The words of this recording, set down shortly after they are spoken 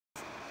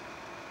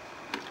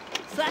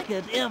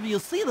Second, if you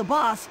see the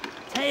boss,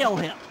 tail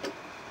him.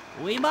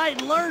 We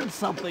might learn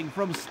something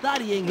from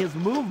studying his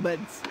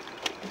movements.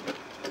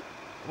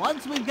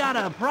 Once we've got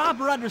a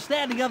proper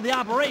understanding of the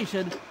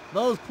operation,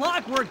 those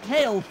clockwork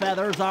tail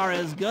feathers are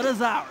as good as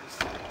ours.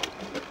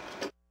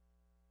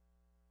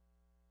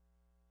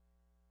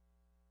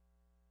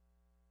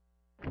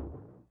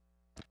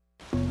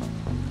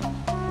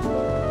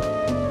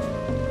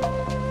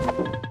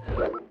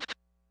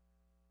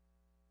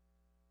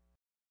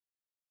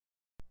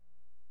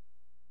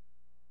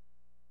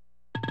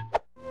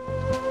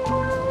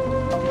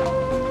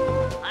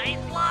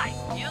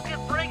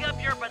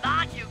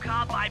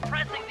 By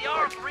pressing the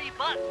R3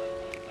 button.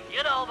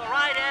 You know, the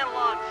right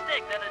analog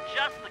stick that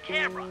adjusts the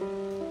camera.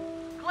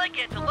 Click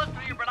it to look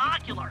through your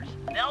binoculars.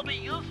 They'll be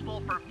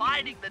useful for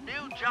finding the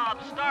new job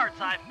starts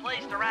I've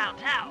placed around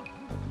town.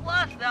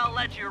 Plus, they'll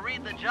let you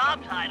read the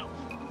job titles.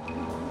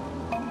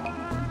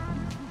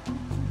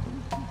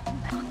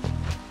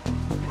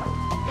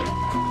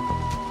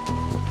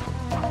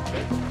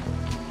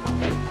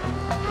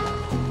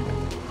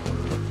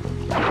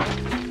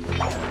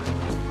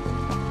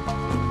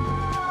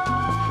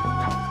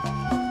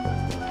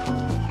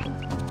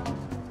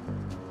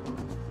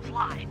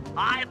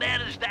 I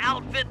managed to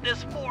outfit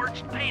this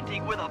forged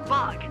painting with a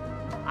bug.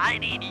 I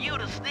need you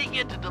to sneak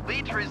into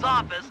Dimitri's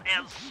office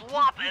and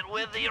swap it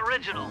with the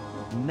original.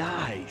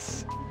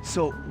 Nice.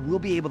 So we'll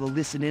be able to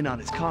listen in on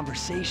his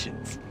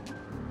conversations.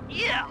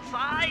 Yes,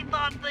 I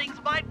thought things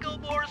might go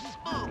more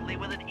smoothly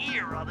with an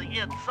ear on the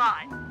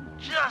inside.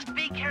 Just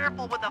be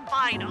careful with the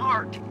fine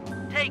art.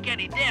 Take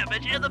any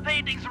damage and the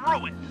painting's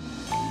ruined.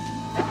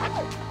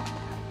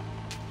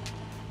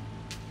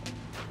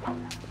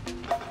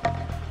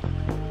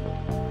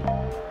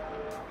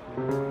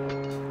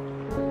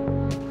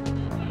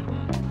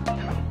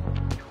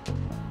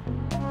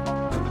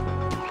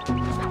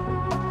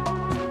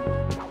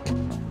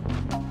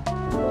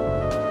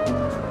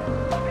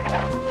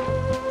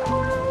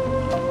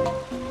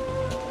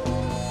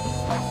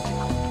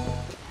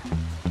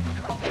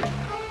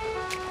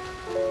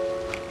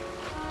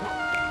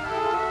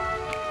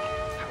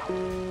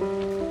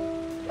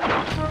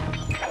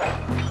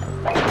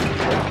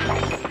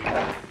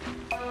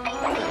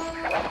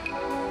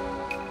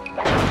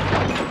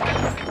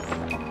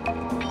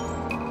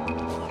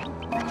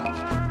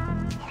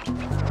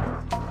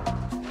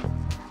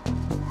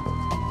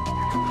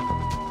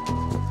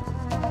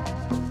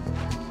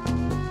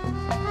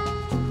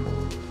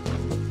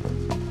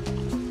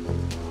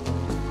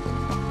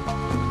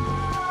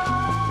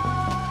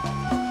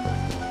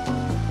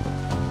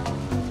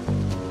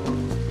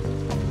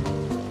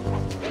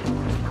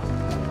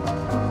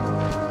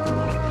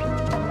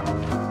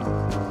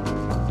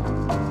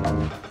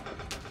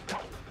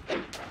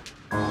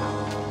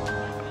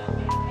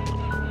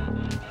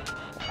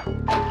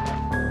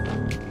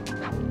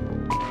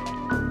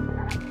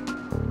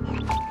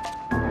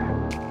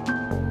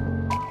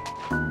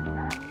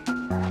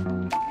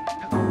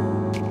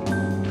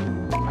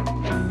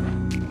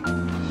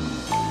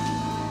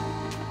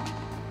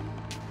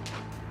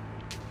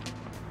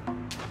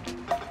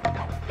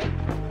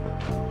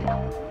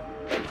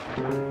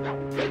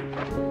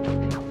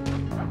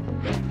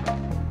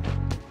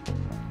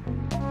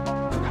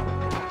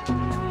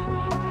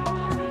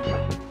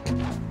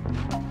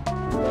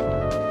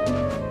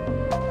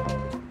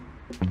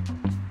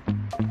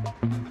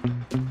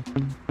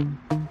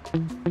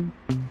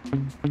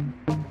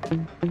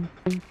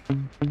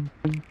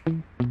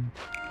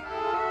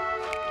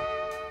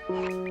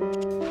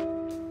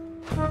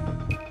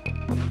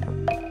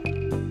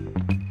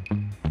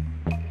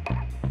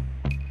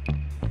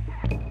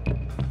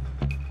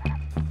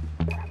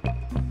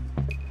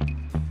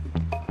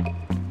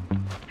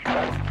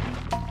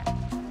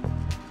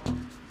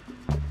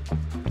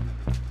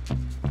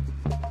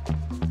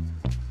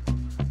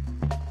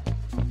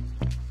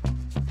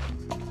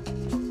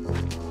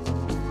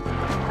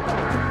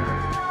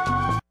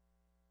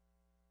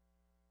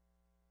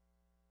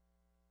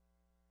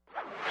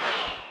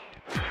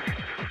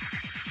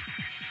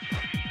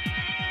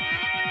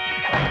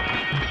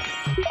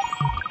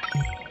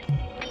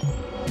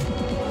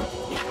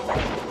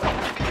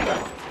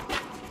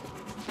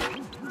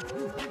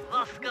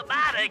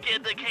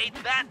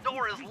 Indicates that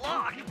door is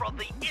locked from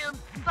the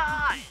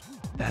inside.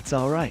 That's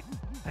all right.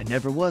 I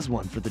never was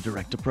one for the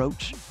direct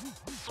approach.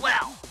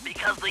 Swell,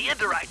 because the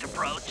indirect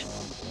approach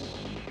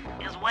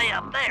is way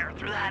up there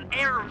through that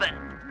air vent.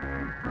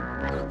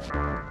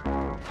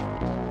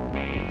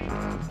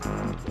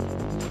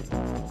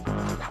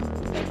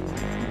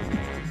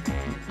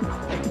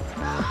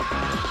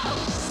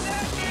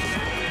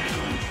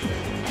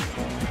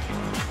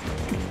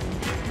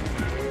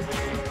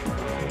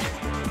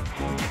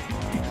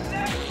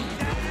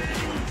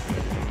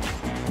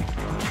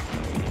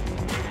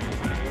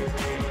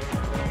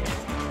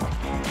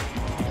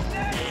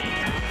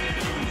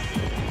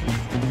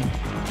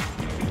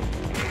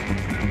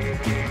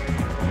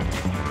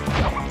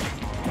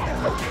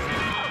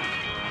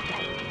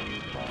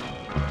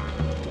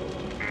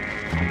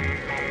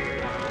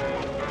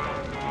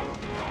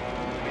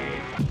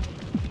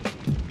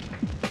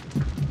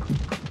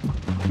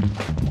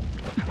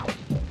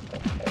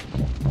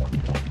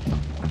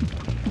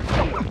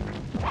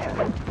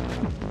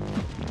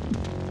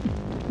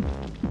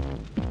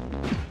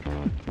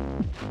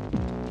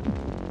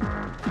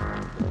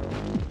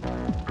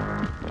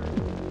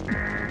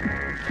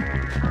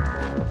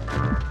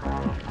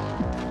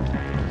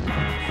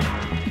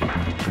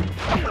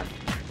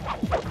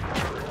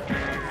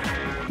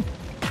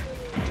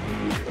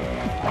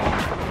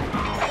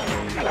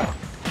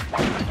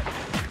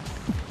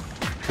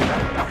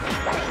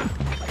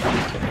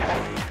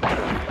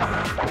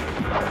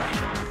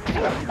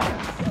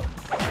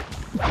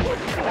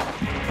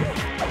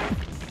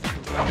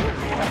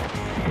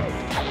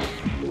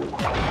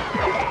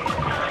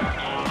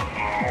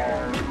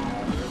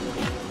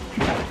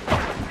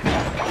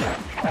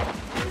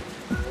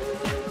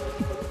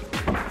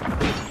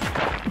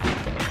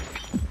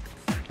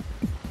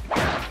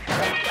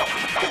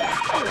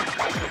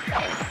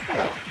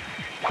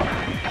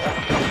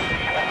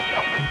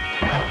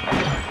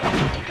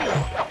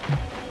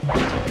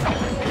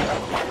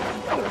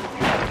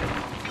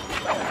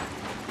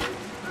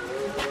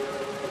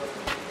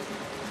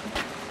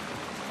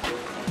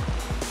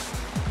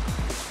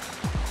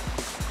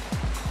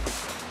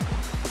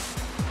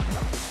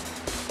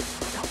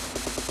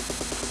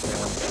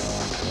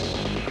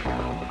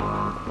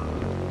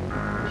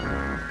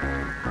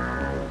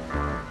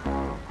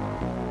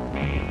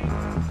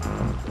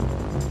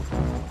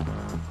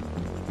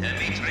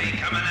 Dimitri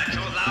coming at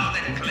you loud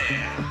and clear.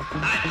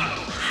 I've got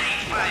to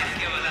high five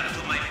give it up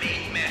to my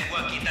main man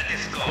working the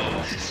disco.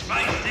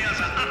 Spice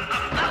sales are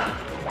up.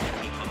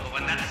 Keep on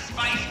going that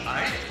spice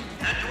pipe.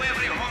 And to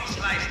every home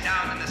slice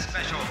down in the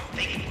special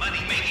big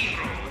money-making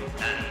room.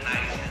 And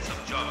nice and some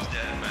jobs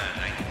there, man,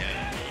 I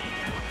tell you.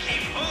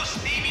 Keep on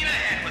steaming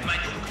ahead with my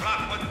new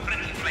clockwork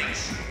pretty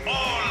place.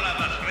 All of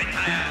us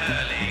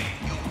retire early.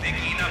 You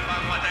picking up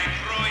on what I'm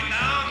throwing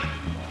down?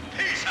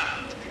 Peace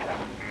out.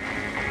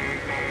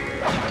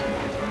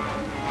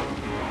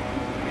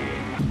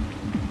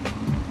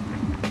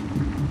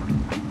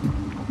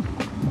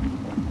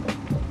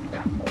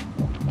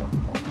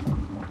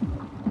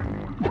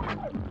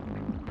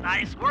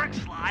 Nice work,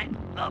 Sly.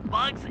 The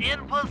bug's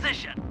in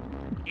position.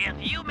 If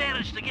you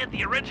manage to get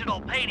the original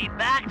painting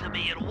back to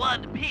me in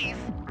one piece,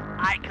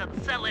 I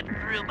could sell it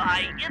through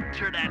my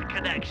internet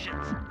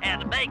connections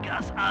and make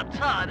us a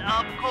ton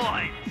of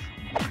coins.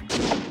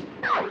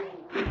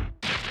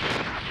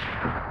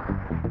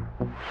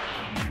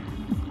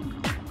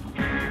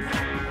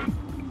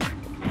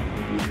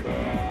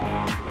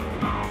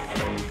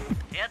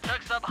 It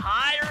took some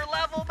higher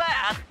level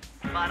math,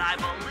 but I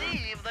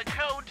believe the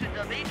code to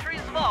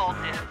Dimitri's vault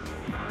is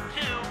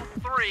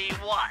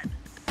 231.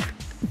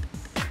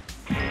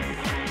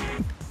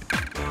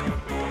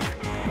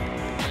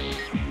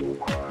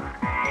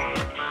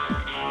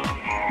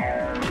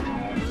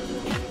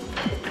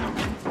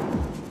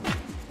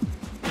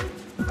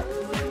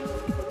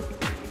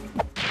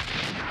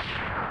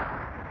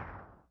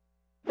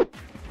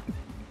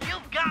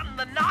 You've gotten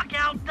the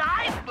knockout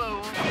dive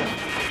move.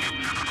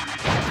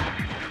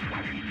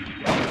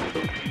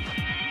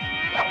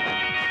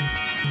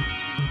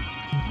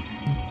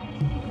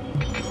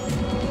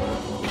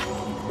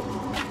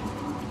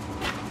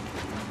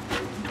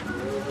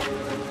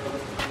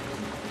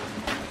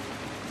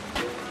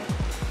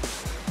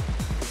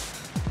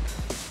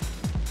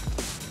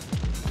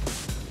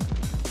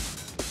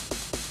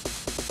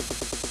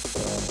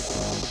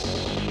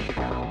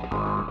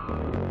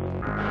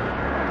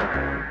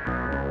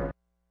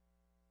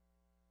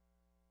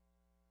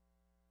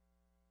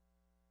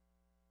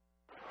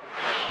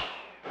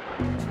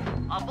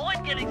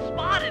 Avoid getting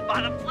spotted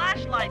by the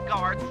flashlight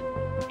guards.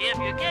 If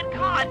you get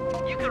caught,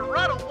 you can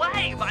run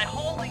away by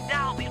holding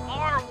down the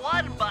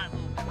R1 button.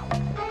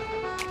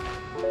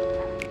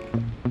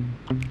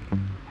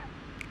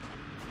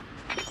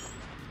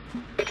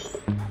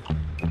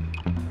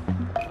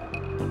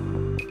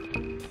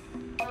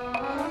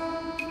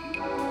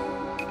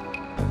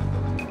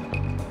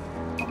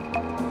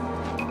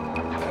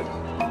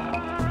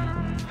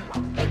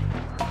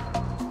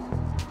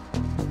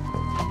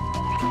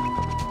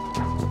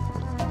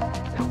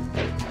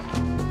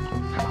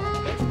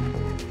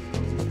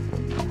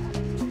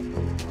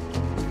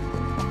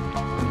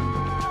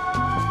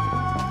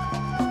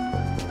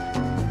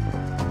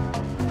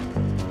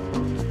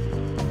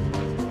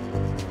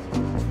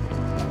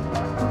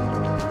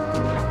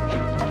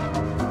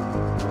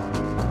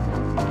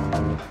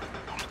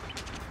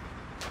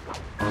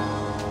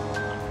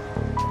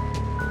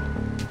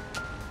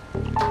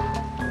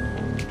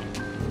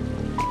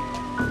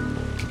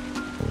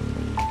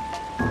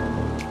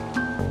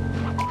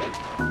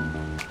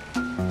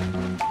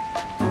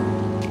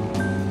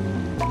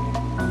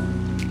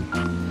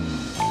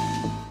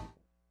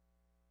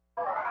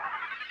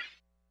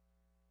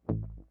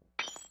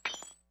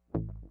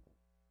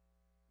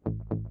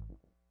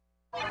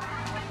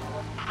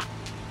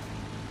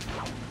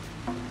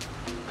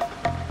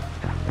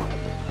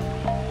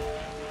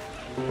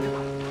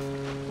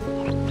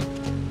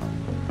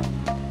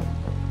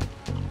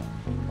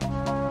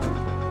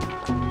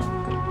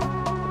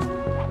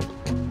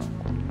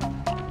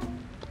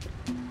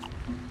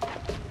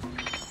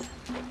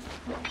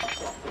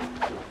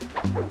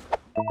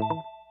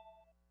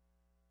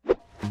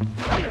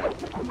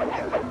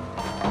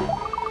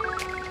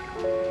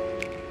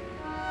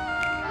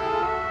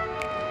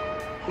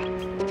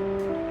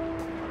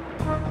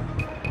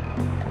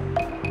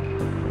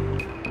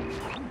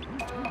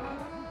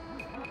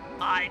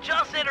 I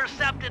just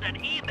intercepted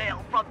an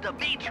email from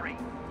Dimitri.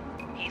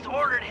 He's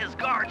ordered his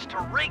guards to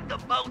ring the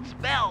boat's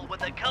bell when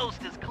the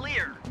coast is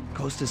clear.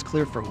 Coast is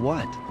clear for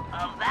what?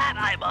 Of that,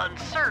 I'm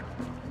uncertain.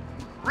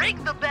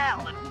 Ring the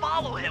bell and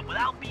follow him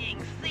without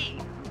being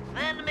seen.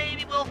 Then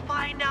maybe we'll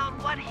find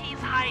out what he's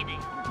hiding.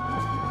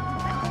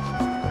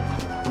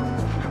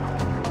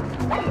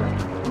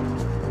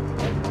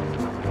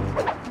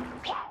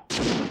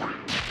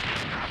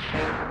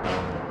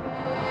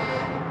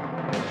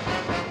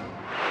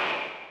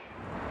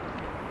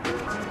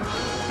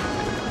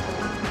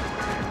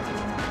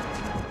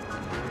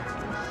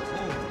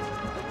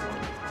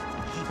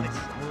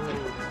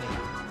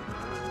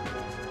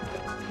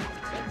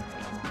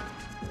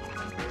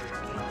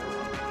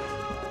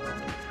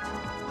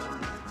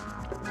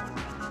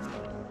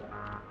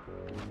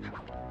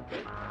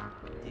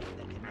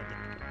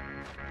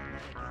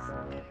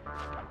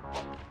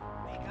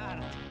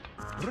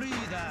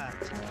 Breathe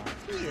art,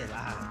 hear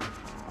art,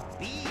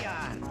 be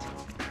art.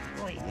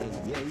 Oi, yay,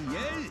 yay,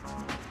 yay.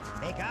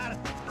 Make art.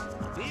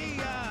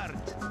 Be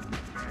art.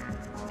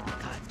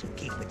 Got to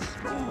keep it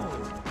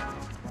smooth.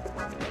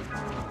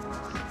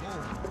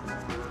 Smooth.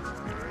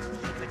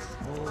 Keep it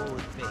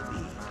smooth,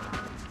 baby.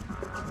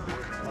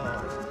 Walk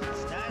tall.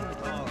 Stand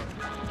tall.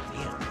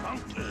 Feel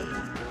funky.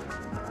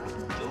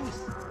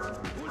 Juice.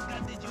 Who's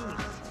got the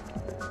juice?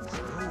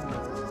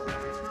 Smooth.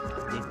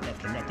 Dig the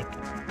kinetic.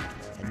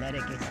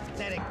 Kinetic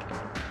aesthetic.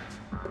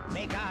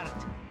 Make art.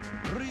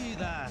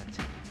 Breathe art.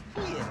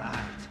 Feel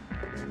art.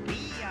 Be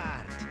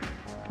art.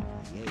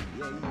 Yeah,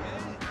 yeah,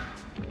 yeah.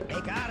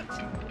 Make art.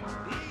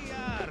 Be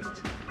art.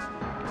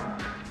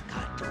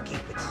 Got to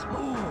keep it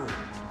smooth.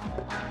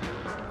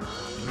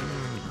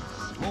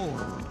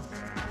 Smooth.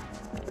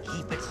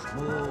 Keep it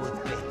smooth,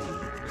 baby.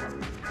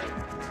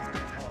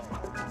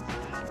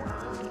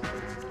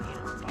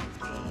 Feel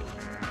funky.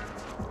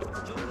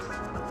 Juice.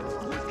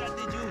 Who's got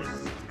the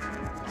juice?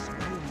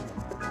 Smooth.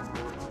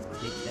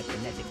 Dig the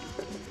kinetic.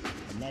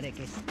 Kinetic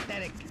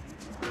aesthetic.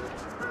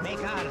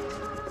 Make art.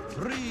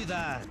 Breathe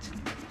art.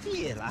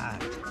 Feel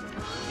art.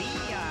 Be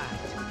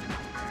art.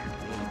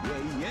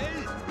 Yeah, yeah, yeah.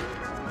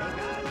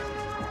 Make art.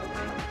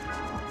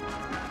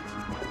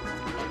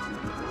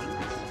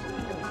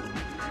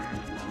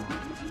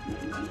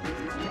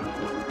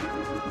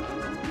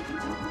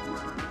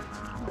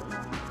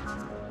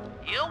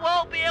 You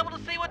won't be able to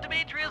see what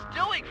Dimitri is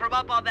doing from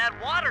up on that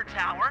water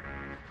tower.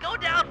 Go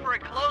down for a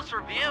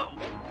closer view.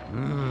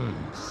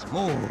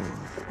 Smooth.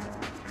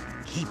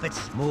 Keep it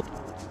smooth,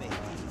 baby.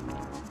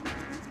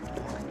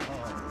 Walk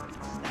tall.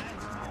 Stand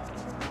tall.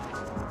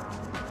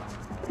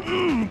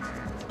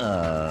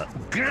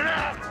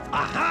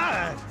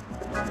 Aha!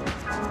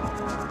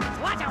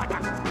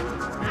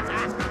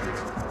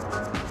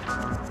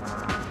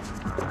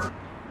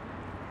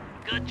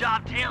 Good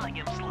job tailing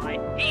him, Sly.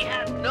 He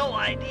had no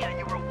idea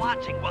you were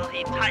watching while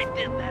he typed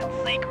in that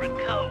secret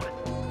code.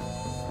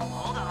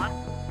 Hold on.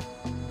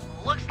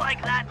 Looks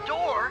like that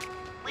door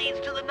leads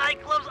to the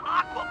nightclub's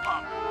aqua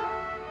pump.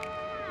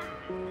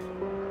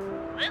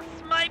 This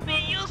might be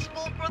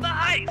useful for the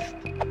heist.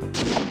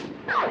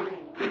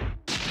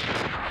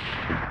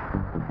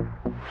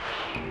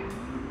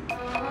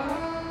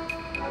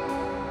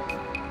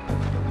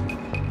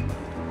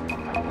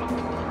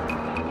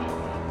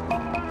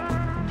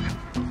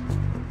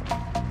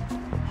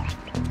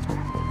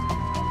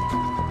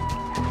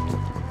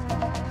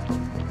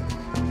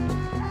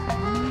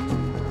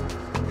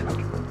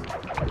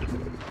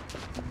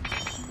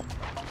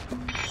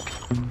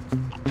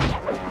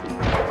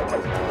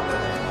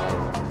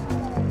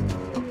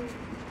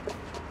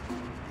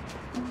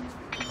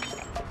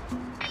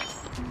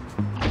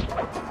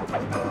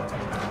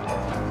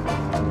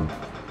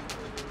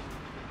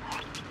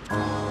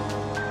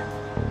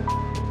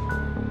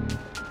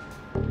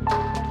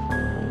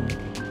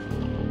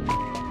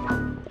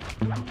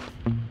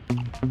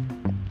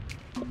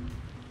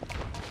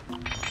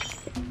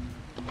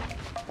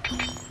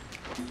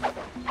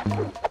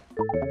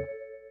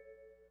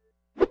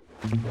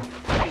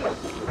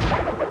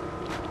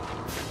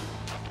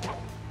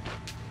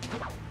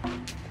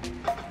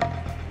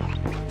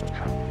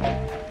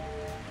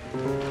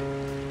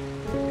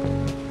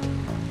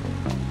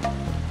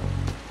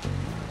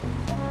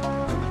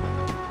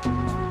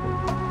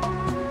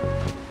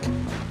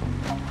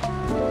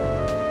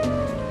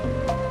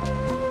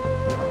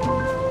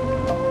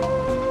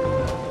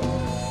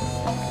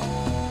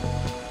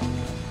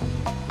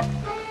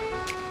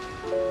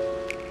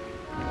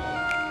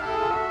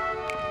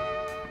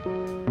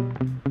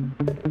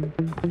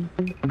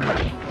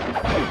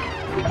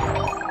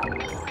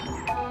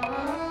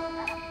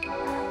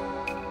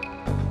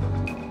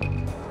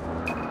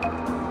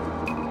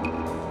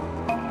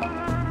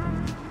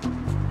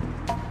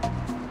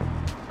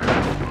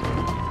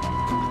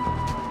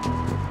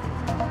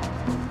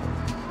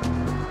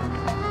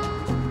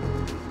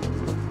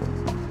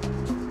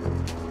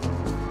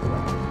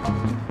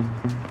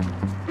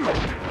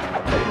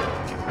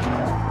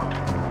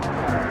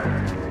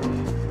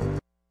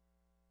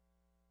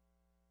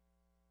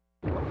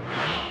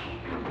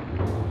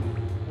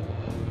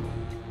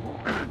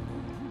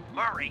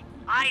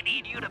 I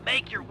need you to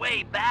make your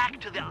way back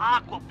to the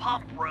aqua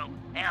pump room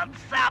and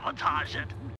sabotage it.